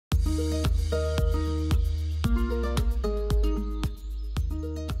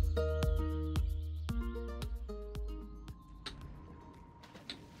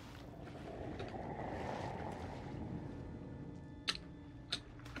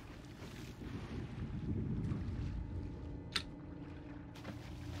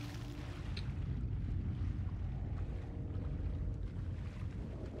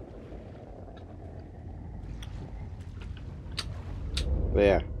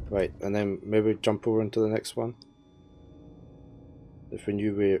There, right, and then maybe jump over into the next one. If we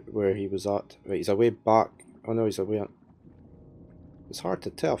knew where he was at. Right, he's away back. Oh no, he's away on... It's hard to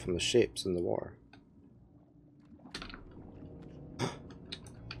tell from the shapes in the water.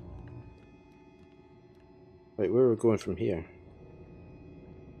 Right, where are we going from here?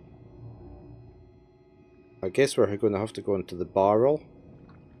 I guess we're going to have to go into the barrel.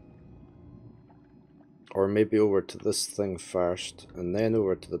 Or maybe over to this thing first, and then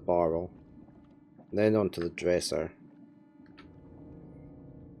over to the barrel. And then onto the dresser.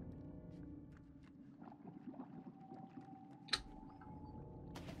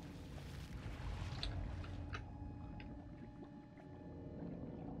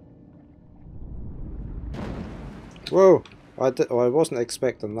 Whoa! I wasn't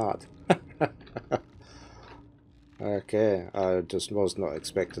expecting that. Okay, I just was not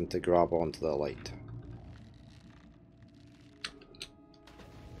expecting to grab onto the light.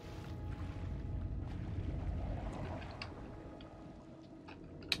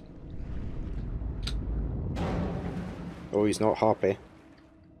 Oh, he's not happy.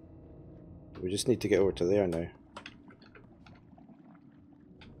 We just need to get over to there now.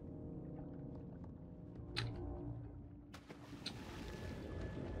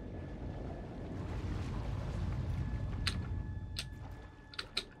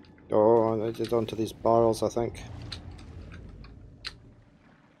 Oh, I did onto these barrels, I think.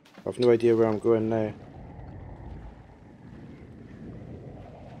 I've no idea where I'm going now.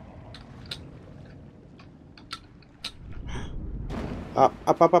 Up,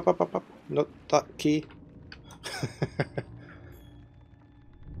 up, up, up, up, up, up. Not that key.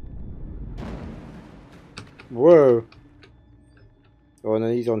 Whoa. Oh, and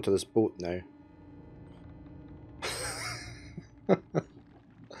I need onto this boat now.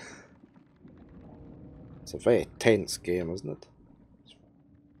 It's a very tense game, isn't it?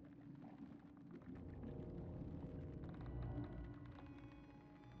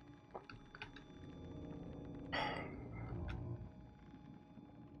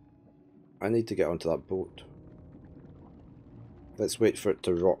 I need to get onto that boat. Let's wait for it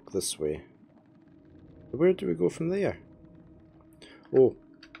to rock this way. Where do we go from there? Oh,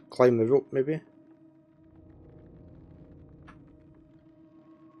 climb the rope maybe?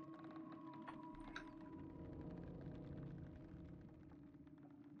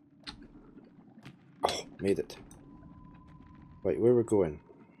 Oh, made it. Right, where are we going?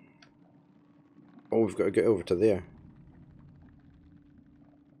 Oh, we've got to get over to there.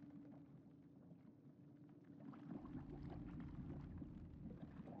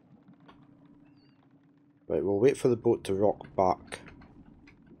 Right, we'll wait for the boat to rock back.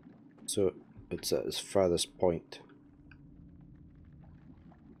 So it's at its furthest point.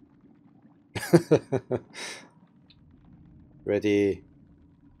 Ready.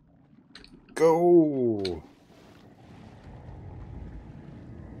 Go!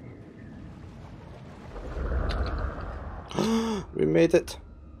 We made it!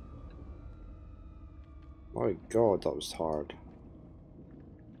 My god, that was hard.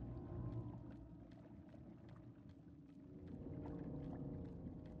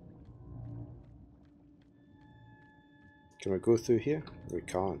 Can we go through here? We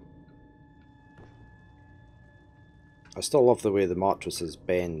can't. I still love the way the mattresses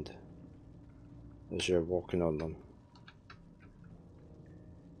bend as you're walking on them.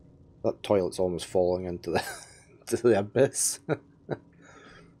 That toilet's almost falling into the to the abyss.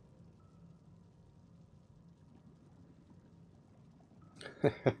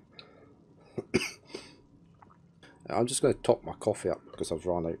 I'm just going to top my coffee up because I've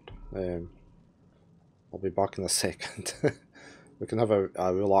run out. I'll be back in a second. We can have a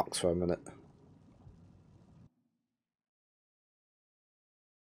relax for a minute.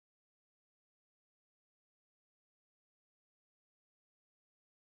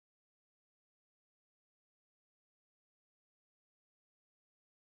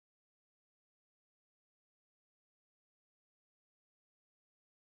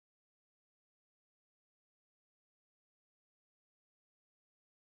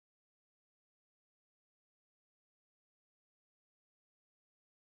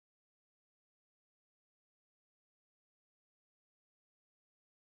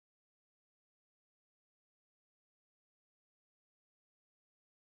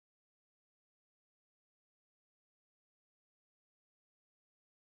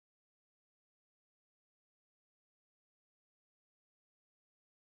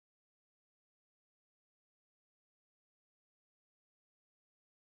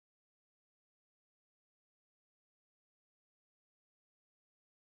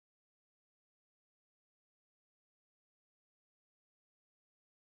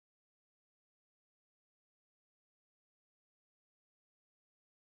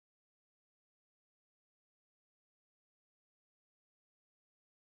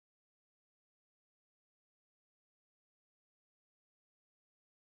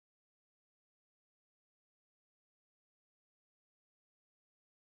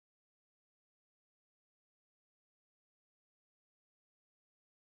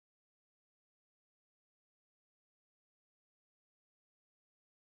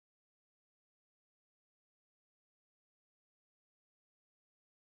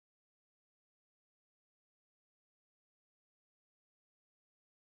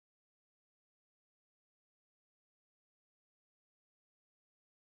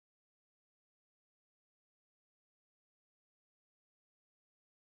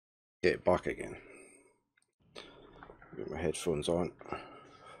 get it back again. Get my headphones on.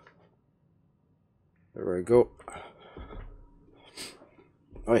 There we go.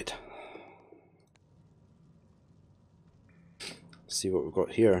 Right. Let's see what we've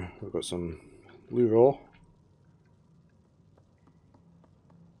got here. We've got some blue roll.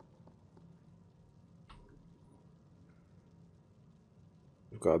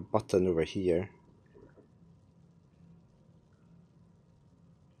 We've got a button over here.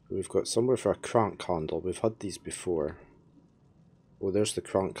 We've got somewhere for a crank handle. We've had these before. Oh, there's the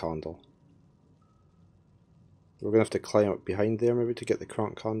crank handle. We're going to have to climb up behind there maybe to get the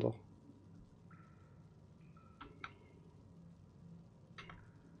crank handle.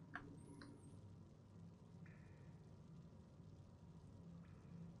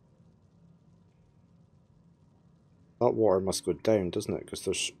 That water must go down, doesn't it? Because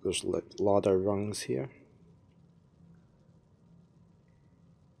there's like ladder rungs here.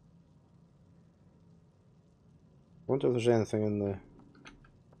 I wonder if there's anything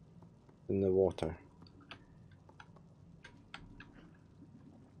in the water.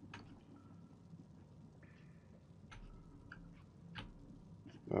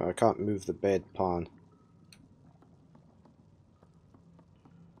 I can't move the bed pan.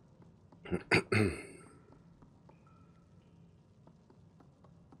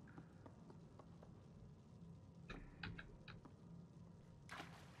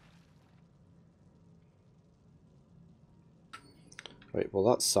 Right, well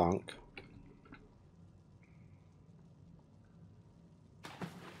that's sank.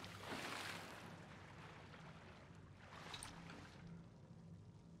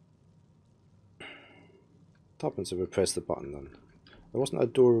 What happens if we press the button then? There wasn't a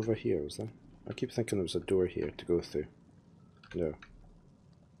door over here, was there? I keep thinking there was a door here to go through. No.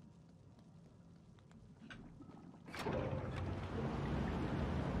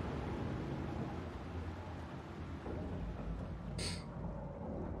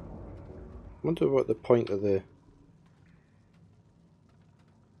 I wonder what the point of the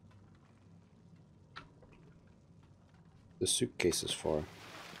suitcase is for.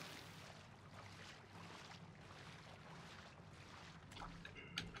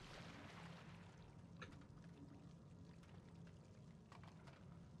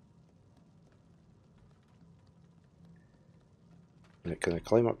 Can I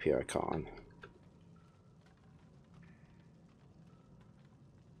climb up here? I can't.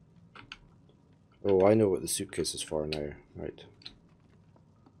 Oh, I know what the suitcase is for now. Right.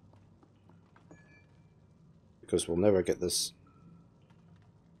 Because we'll never get this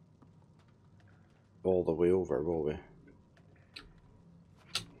all the way over, will we?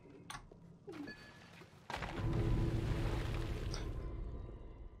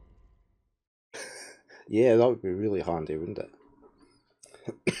 Yeah, that would be really handy, wouldn't it?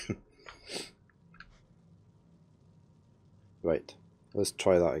 Right, let's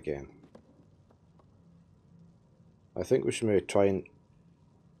try that again. I think we should maybe try and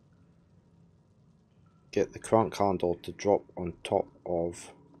get the crank handle to drop on top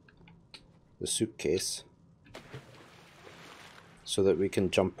of the suitcase so that we can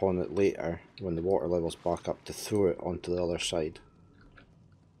jump on it later when the water level's back up to throw it onto the other side.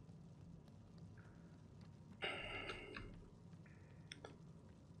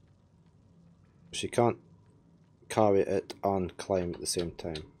 She can't carry it and climb at the same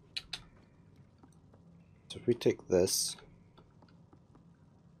time. So if we take this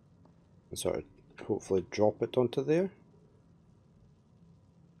and sort of hopefully drop it onto there.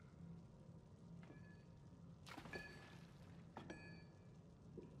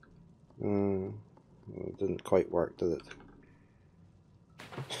 It didn't quite work, did it?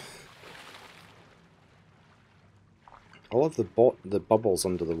 I love the bubbles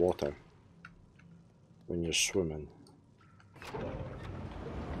under the water when you're swimming.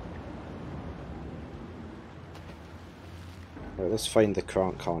 Right, let's find the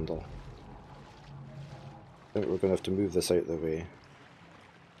crank handle. I think we're going to have to move this out of the way.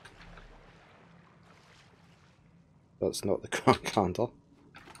 That's not the crank handle.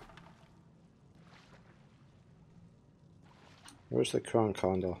 Where's the crank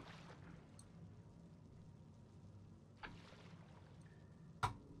handle?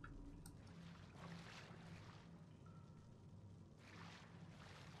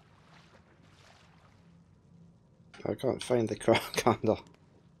 I can't find the crank handle.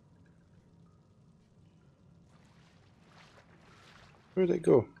 Where'd it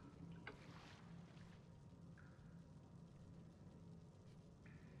go?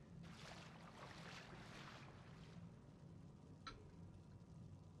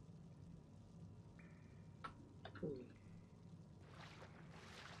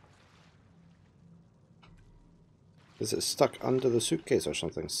 Is it stuck under the suitcase or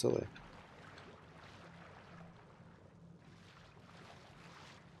something silly?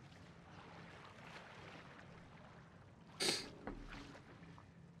 Do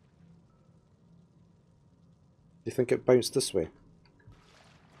you think it bounced this way?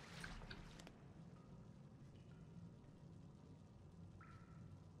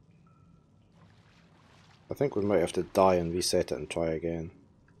 I think we might have to die and reset it and try again.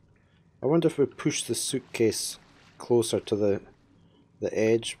 I wonder if we push the suitcase closer to the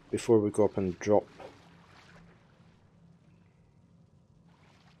edge before we go up and drop.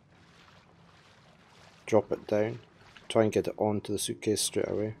 Drop it down. Try and get it onto the suitcase straight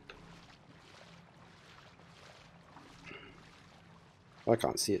away. I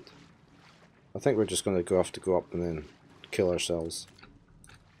can't see it. I think we're just going to have to go up and then kill ourselves.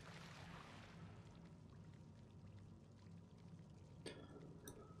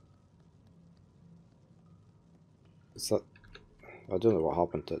 Is that... I don't know what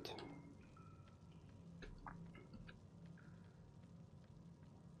happened to it.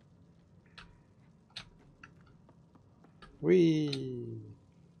 Whee!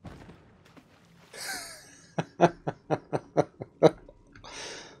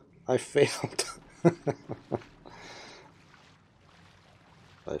 I failed.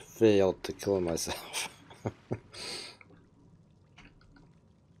 I failed to kill myself.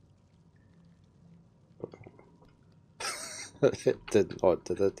 It did not,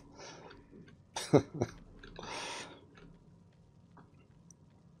 did it?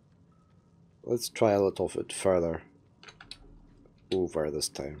 Let's try a little bit further over this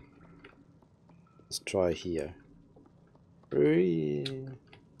time. Let's try here. Whee!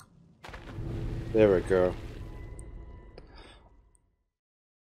 There we go.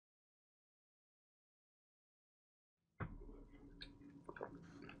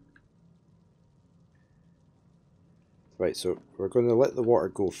 Right, so we're going to let the water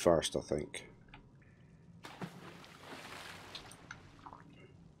go first, I think.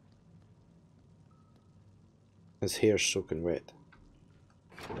 His hair's soaking wet.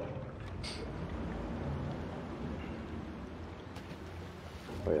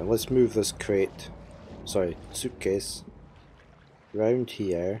 Right, and let's move this crate, sorry, suitcase, round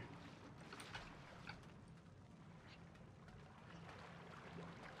here.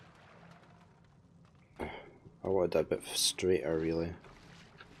 I wanted it a bit straighter, really.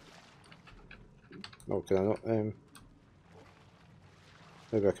 Oh, can I not?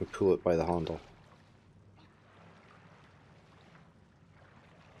 Maybe I can pull it by the handle.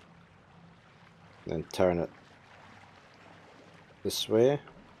 Then turn it this way.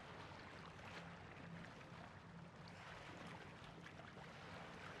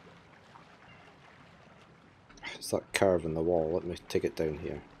 It's that curve in the wall. Let me take it down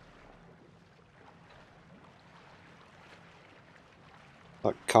here.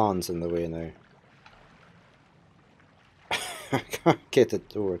 That can's in the way now. I can't get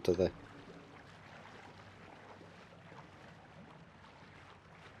it over to the...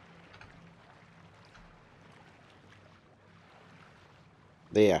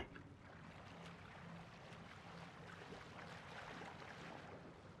 There.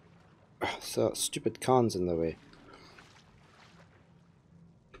 So that stupid can's in the way.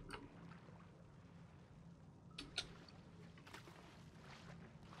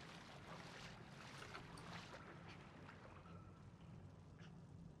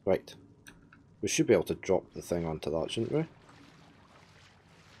 Right. We should be able to drop the thing onto that, shouldn't we?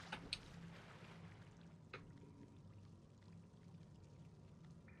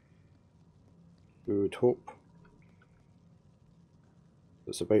 We would hope.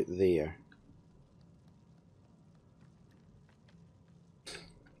 It's about there.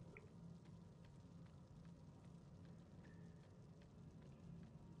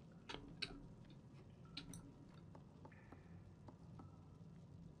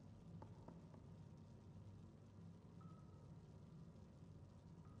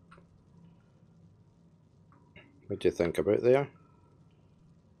 What do you think about there?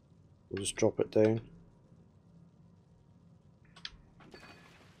 We'll just drop it down.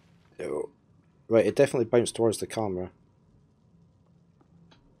 Oh. Right, it definitely bounced towards the camera.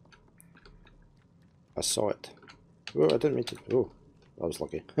 I saw it. Oh, I didn't mean to. Oh, I was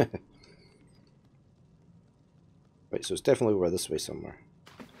lucky. Right, so it's definitely over this way somewhere.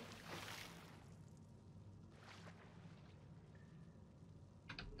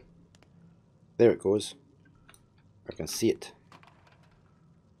 There it goes. I can see it.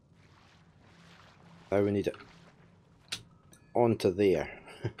 Now we need it onto there.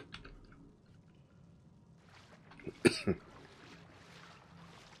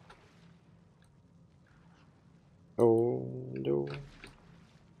 Oh,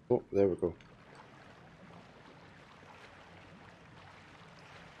 there we go.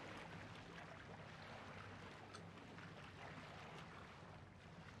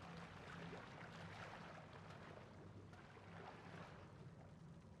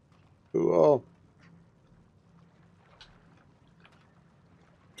 Whoa.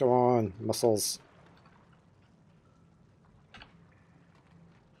 Come on, muscles.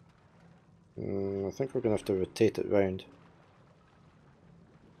 I think we're going to have to rotate it round.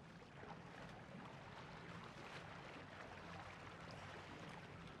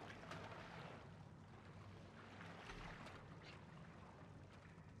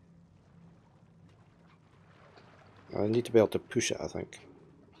 I need to be able to push it, I think.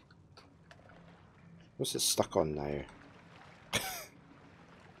 What's it stuck on now?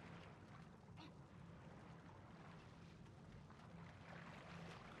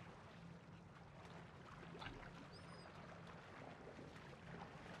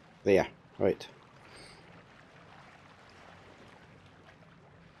 There, right.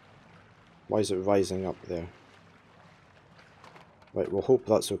 Why is it rising up there? Right, we'll hope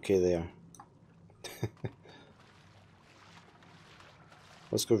that's okay there.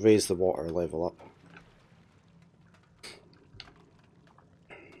 Let's go raise the water level up.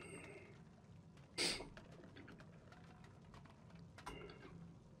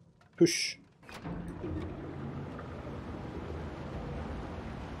 Push.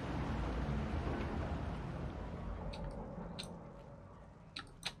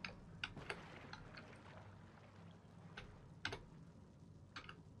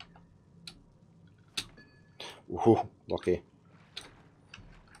 Whoa, lucky.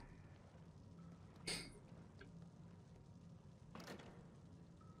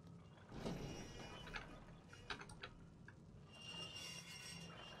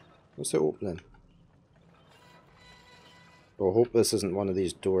 What's it opening? Well, I hope this isn't one of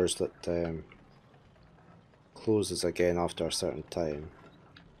these doors that closes again after a certain time.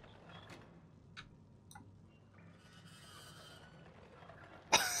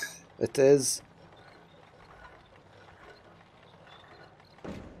 It is.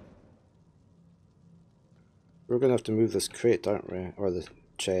 We're going to have to move this crate, aren't we? Or the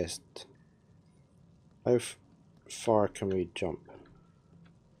chest. How far can we jump?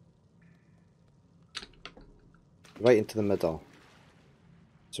 Right into the middle.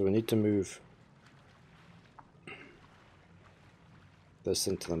 So we need to move this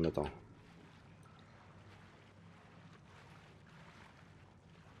into the middle.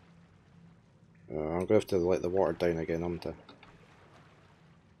 I'm going to have to let the water down again, haven't I?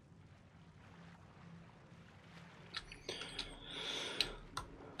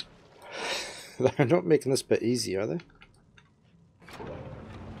 They're not making this bit easy, are they?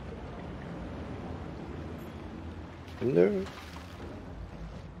 No.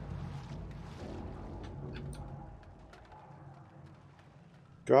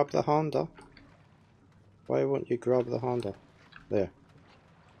 Grab the handle. Why won't you grab the handle? There.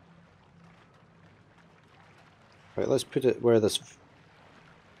 Right, let's put it where this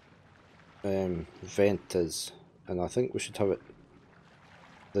vent is. And I think we should have it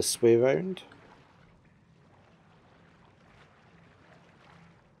this way round.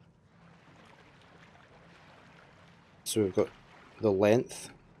 So we've got the length.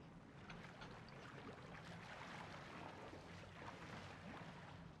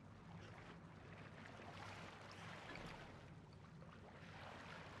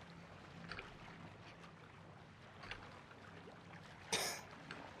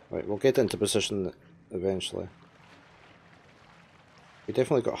 Right, we'll get into position eventually. We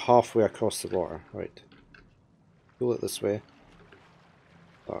definitely got halfway across the water. Right. Pull it this way.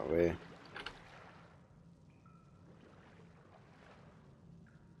 That way.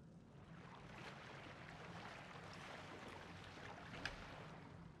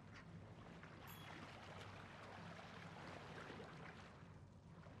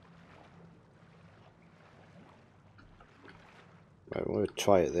 Right, we'll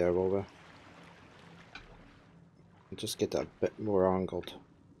try it there, will we? Just get it a bit more angled.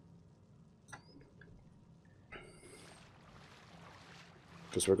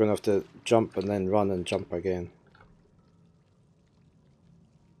 Because we're going to have to jump and then run and jump again.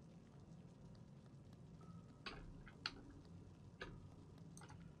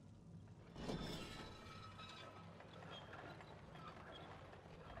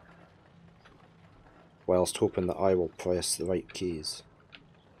 Whilst hoping that I will press the right keys.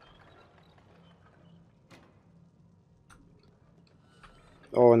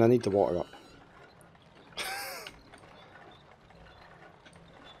 Oh, and I need the water up.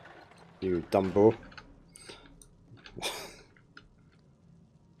 You Dumbo.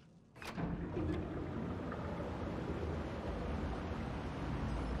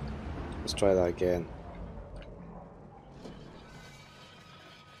 Let's try that again.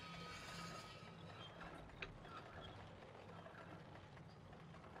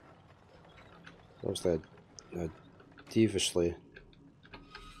 That was the devishly.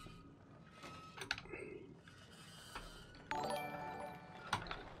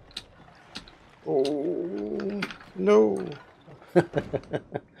 Oh no!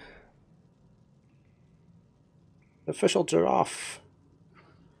 Official giraffe.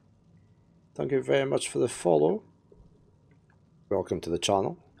 Thank you very much for the follow. Welcome to the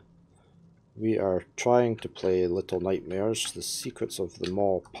channel. We are trying to play Little Nightmares, the Secrets of the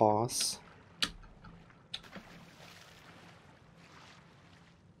Mall Pass.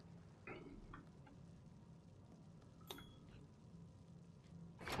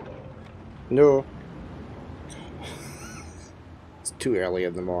 No. It's too early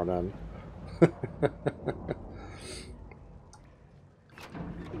in the morning.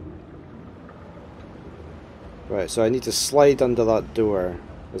 Right, so I need to slide under that door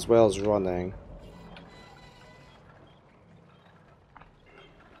as well as running.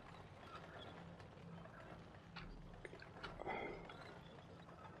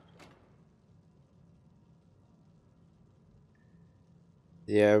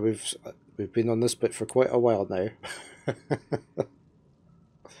 Yeah, we've been on this bit for quite a while now.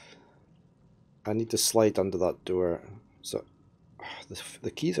 I need to slide under that door. So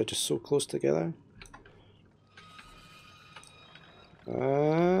the keys are just so close together.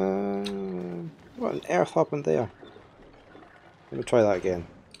 What on earth happened there? Let me try that again.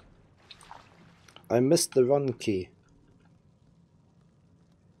 I missed the run key.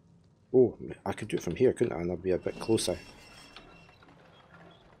 Oh, I could do it from here, couldn't I? And I'd be a bit closer.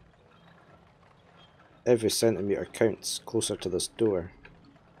 Every centimetre counts closer to this door.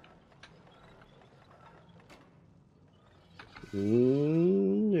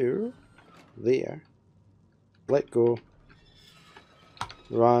 No. There. Let go.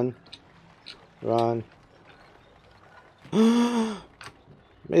 Run. Run.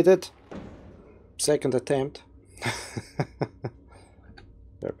 Made it. Second attempt.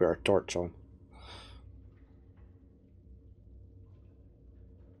 Better put our torch on.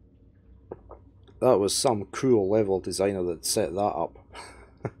 That was some cruel level designer that set that up.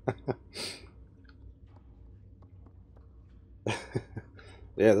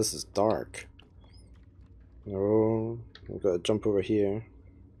 Yeah, this is dark. Oh, we've got to jump over here.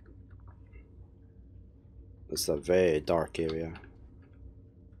 It's a very dark area.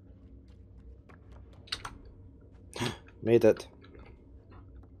 Made it.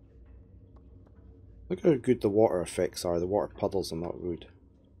 Look how good the water effects are, the water puddles on that wood.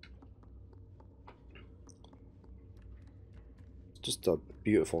 It's just a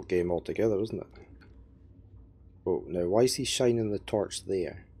beautiful game altogether, isn't it? Oh, now why is he shining the torch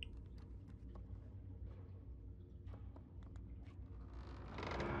there?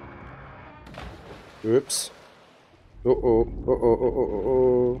 Oops. Uh-oh, uh-oh, uh-oh,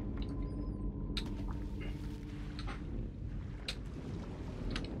 uh-oh.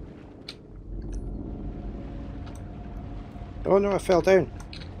 Oh no, I fell down.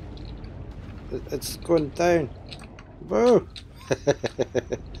 It's going down. Whoa!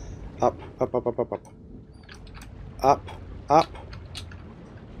 Up, up, up, up, up, up. Up, up.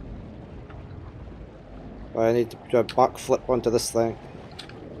 I need to do a backflip onto this thing.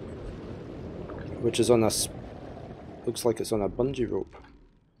 Which is on a... looks like it's on a bungee rope.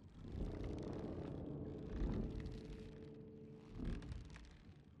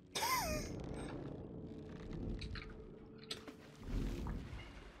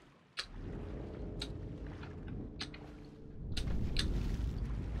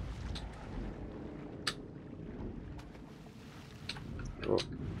 Oh,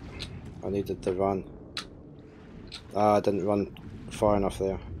 I needed to run. Ah, I didn't run far enough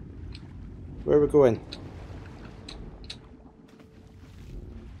there. Where are we going?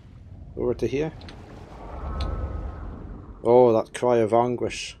 Over to here? Oh, that cry of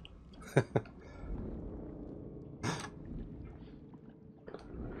anguish.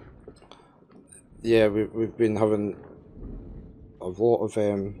 Yeah, we've been having a lot of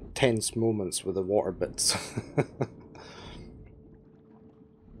tense moments with the water bits.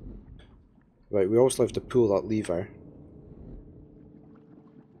 Right, we also have to pull that lever.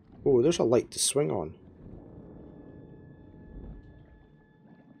 Oh, there's a light to swing on.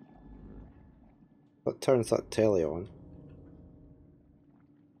 That turns that telly on.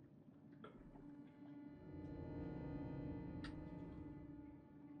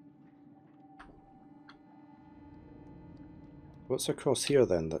 What's across here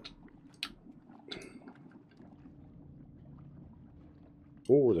then? That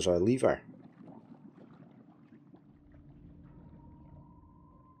Oh, there's a lever.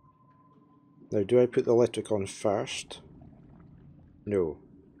 Now, do I put the electric on first? No.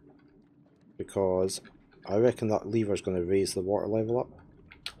 Because I reckon that lever is going to raise the water level up.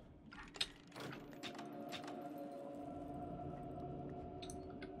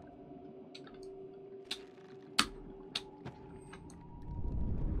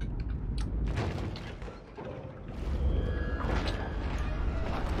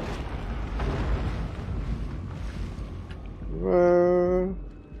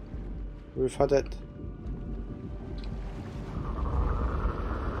 We've had it.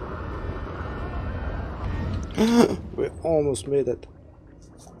 We almost made it.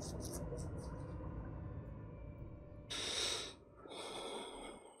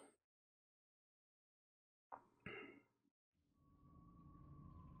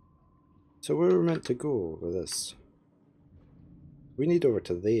 So where are we meant to go with this? We need over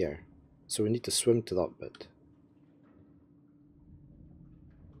to there. So we need to swim to that bit.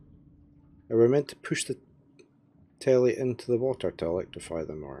 Are we meant to push the telly into the water to electrify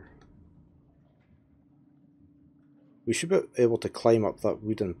them, or? We should be able to climb up that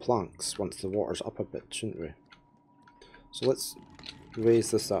wooden planks once the water's up a bit, shouldn't we? So let's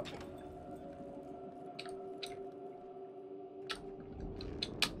raise this up.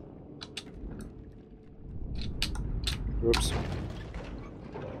 Whoops.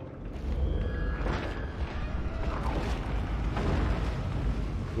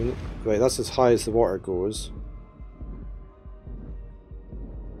 Right, that's as high as the water goes.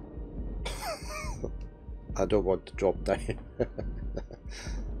 I don't want to drop down.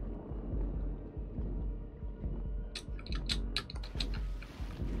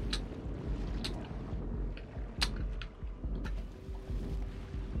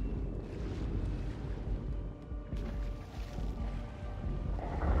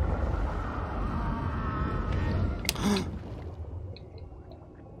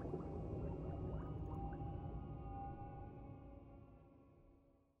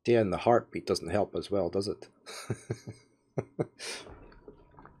 Yeah, and the heartbeat doesn't help as well, does it?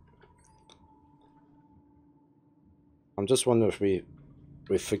 I'm just wondering if we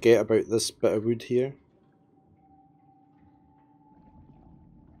forget about this bit of wood here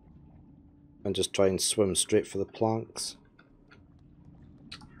and just try and swim straight for the planks.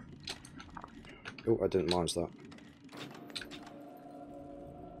 Oh, I didn't manage that.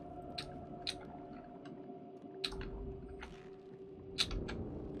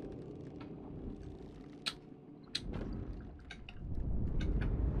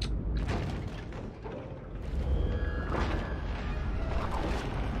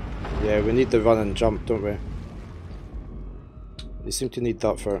 Yeah, we need the run and jump, don't we? You seem to need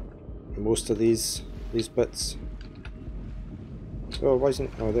that for most of these bits. Oh, why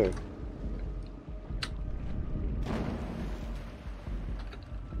isn't... Oh, there.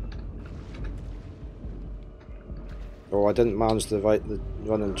 Oh, I didn't manage the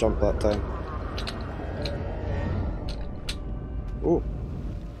run and jump that time. Oh.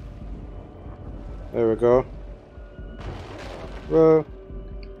 There we go. Whoa.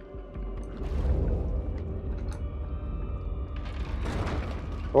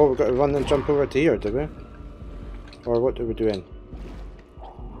 Oh, we've got to run and jump over to here, do we? Or what are we doing?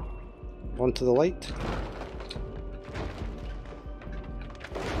 Onto the light?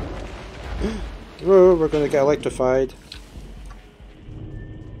 Whoa, we're going to get electrified.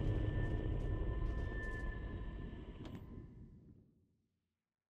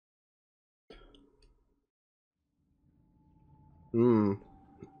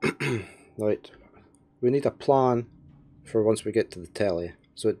 Right. We need a plan for once we get to the telly.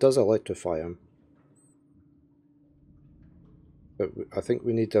 So it does electrify him. But I think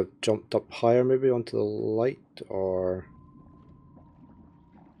we need to have jumped up higher maybe onto the light, or...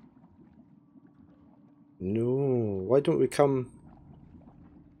 No, why don't we come...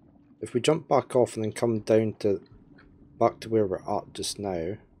 If we jump back off and then come down to... back to where we're at just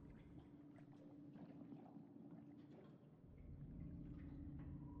now...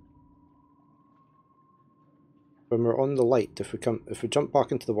 When we're on the light, if we jump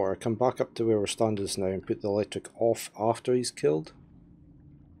back into the water, come back up to where we're standing now and put the electric off after he's killed.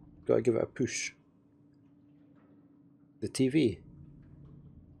 Gotta give it a push. The TV.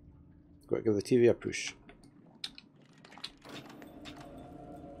 Gotta give the TV a push.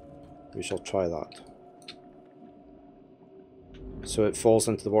 We shall try that. So it falls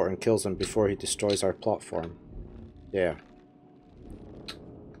into the water and kills him before he destroys our platform. Yeah.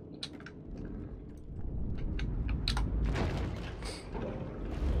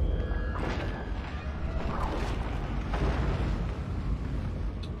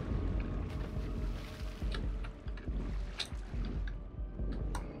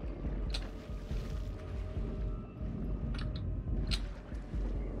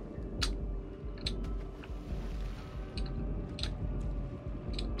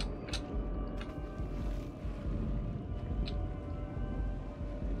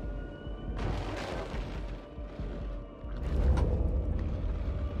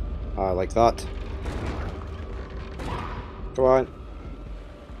 Like that. Come on.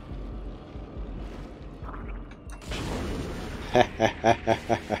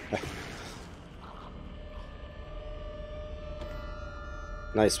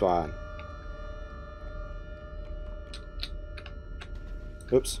 Nice one.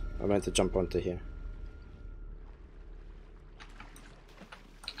 Oops, I meant to jump onto here.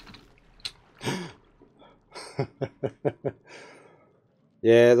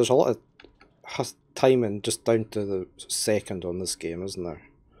 Yeah, there's a lot of timing just down to the second on this game, isn't there?